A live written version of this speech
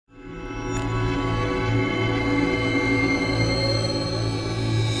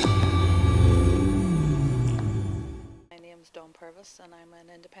and I'm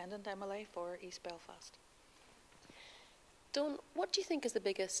an independent MLA for East Belfast. Dawn, what do you think is the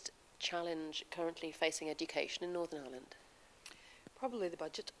biggest challenge currently facing education in Northern Ireland? Probably the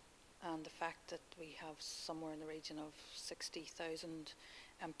budget and the fact that we have somewhere in the region of 60,000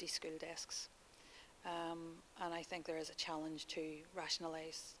 empty school desks. And I think there is a challenge to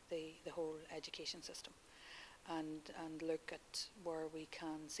rationalise the whole education system and look at where we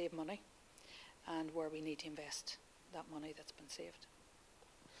can save money and where we need to invest that money that's been saved.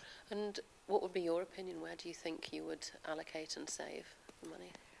 And what would be your opinion? Where do you think you would allocate and save the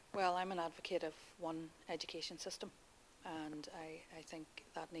money? Well, I'm an advocate of one education system, and I think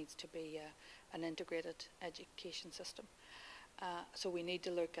that needs to be an integrated education system. So we need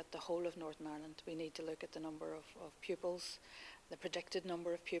to look at the whole of Northern Ireland. We need to look at the number of pupils, the predicted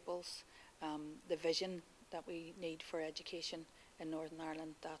number of pupils, the vision that we need for education in Northern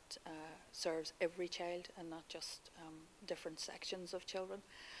Ireland that serves every child and not just different sections of children,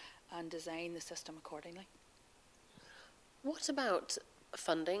 and design the system accordingly. What about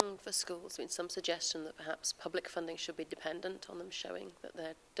funding for schools? I mean, some suggestion that perhaps public funding should be dependent on them showing that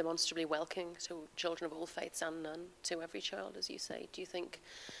they're demonstrably welcoming to children of all faiths and none, to every child, as you say. Do you think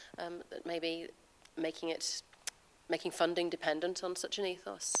that maybe making funding dependent on such an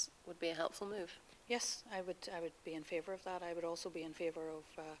ethos would be a helpful move? Yes, I would be in favour of that. I would also be in favour of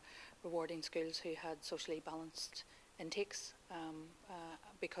rewarding schools who had socially balanced intakes,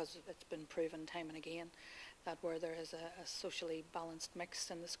 because it's been proven time and again that where there is a socially balanced mix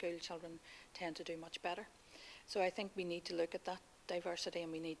in the school, children tend to do much better. So I think we need to look at that diversity,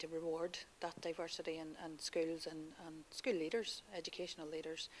 and we need to reward that diversity and schools and school leaders, educational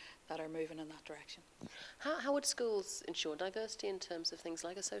leaders that are moving in that direction. How would schools ensure diversity in terms of things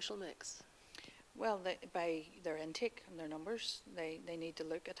like a social mix? Well, by their intake and their numbers, they need to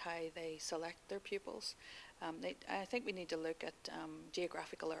look at how they select their pupils. I think we need to look at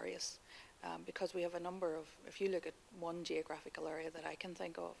geographical areas, because we have a number of, if you look at one geographical area that I can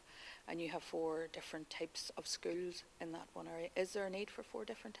think of, and you have 4 different types of schools in that one area, is there a need for 4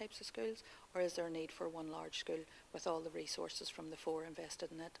 different types of schools, or is there a need for one large school with all the resources from the 4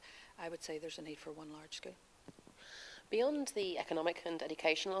 invested in it? I would say there's a need for one large school. Beyond the economic and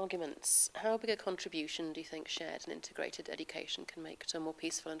educational arguments, how big a contribution do you think shared and integrated education can make to a more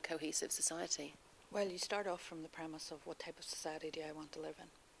peaceful and cohesive society? Well, you start off from the premise of what type of society do I want to live in?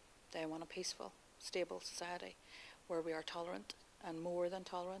 Do I want a peaceful, stable society where we are tolerant and more than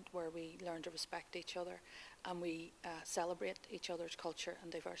tolerant, where we learn to respect each other and we celebrate each other's culture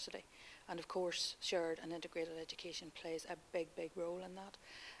and diversity? And of course, shared and integrated education plays a big, big role in that.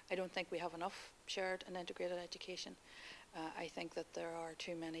 I don't think we have enough shared and integrated education. I think that there are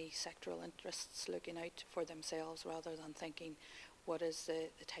too many sectoral interests looking out for themselves rather than thinking what is the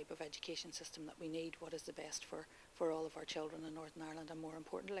type of education system that we need, what is the best for all of our children in Northern Ireland, and more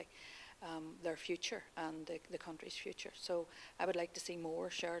importantly, their future and the country's future. So I would like to see more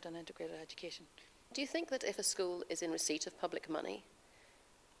shared and integrated education. Do you think that if a school is in receipt of public money,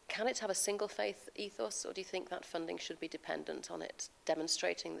 can it have a single faith ethos, or do you think that funding should be dependent on it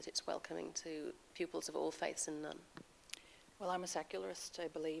demonstrating that it's welcoming to pupils of all faiths and none? Well, I'm a secularist. I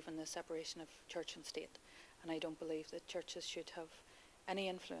believe in the separation of church and state, and I don't believe that churches should have any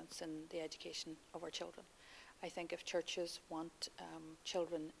influence in the education of our children. I think if churches want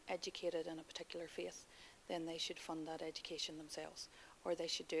children educated in a particular faith, then they should fund that education themselves, or they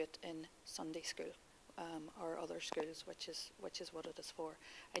should do it in Sunday school or other schools, which is what it is for.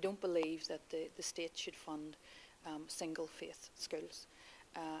 I don't believe that the state should fund single faith schools.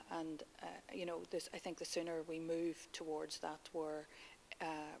 I think the sooner we move towards that, where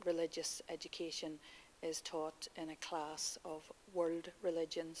religious education is taught in a class of world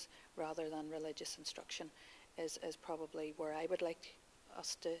religions rather than religious instruction, is probably where I would like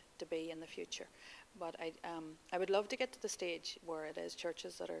us to be in the future. But I would love to get to the stage where it is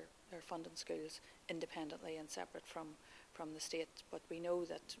churches that are funding schools independently and separate from the state. But we know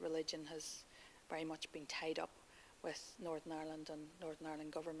that religion has very much been tied up with Northern Ireland and Northern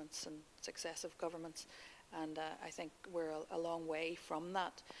Ireland governments and successive governments, and I think we're a long way from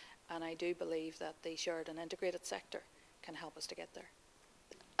that, and I do believe that the shared and integrated sector can help us to get there.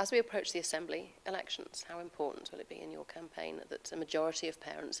 As we approach the Assembly elections, how important will it be in your campaign that a majority of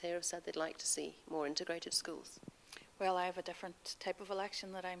parents here have said they'd like to see more integrated schools? Well, I have a different type of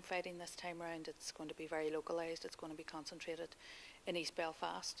election that I'm fighting this time around. It's going to be very localised. It's going to be concentrated in East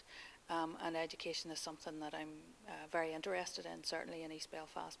Belfast. And education is something that I'm very interested in, certainly in East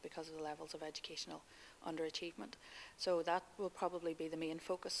Belfast, because of the levels of educational underachievement. So that will probably be the main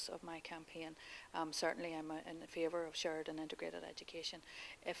focus of my campaign. Certainly I'm in favour of shared and integrated education.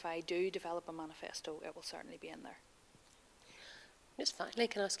 If I do develop a manifesto, it will certainly be in there. Just finally,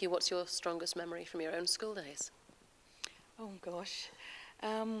 can I ask you what's your strongest memory from your own school days? Oh gosh.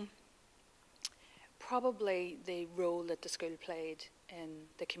 Probably the role that the school played in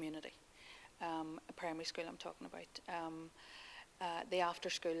the community. Primary school I'm talking about. The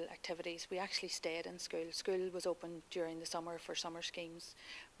after school activities, we actually stayed in school. School was open during the summer for summer schemes.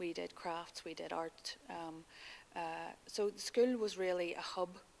 We did crafts, we did art. So the school was really a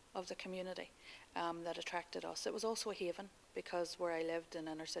hub of the community that attracted us. It was also a haven, because where I lived in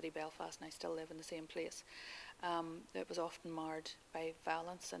inner city Belfast, and I still live in the same place, it was often marred by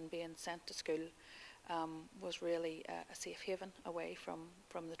violence, and being sent to school was really a safe haven away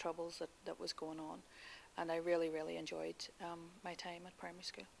from the troubles that was going on. And I really, really enjoyed my time at primary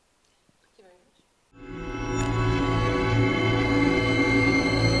school. Thank you very much.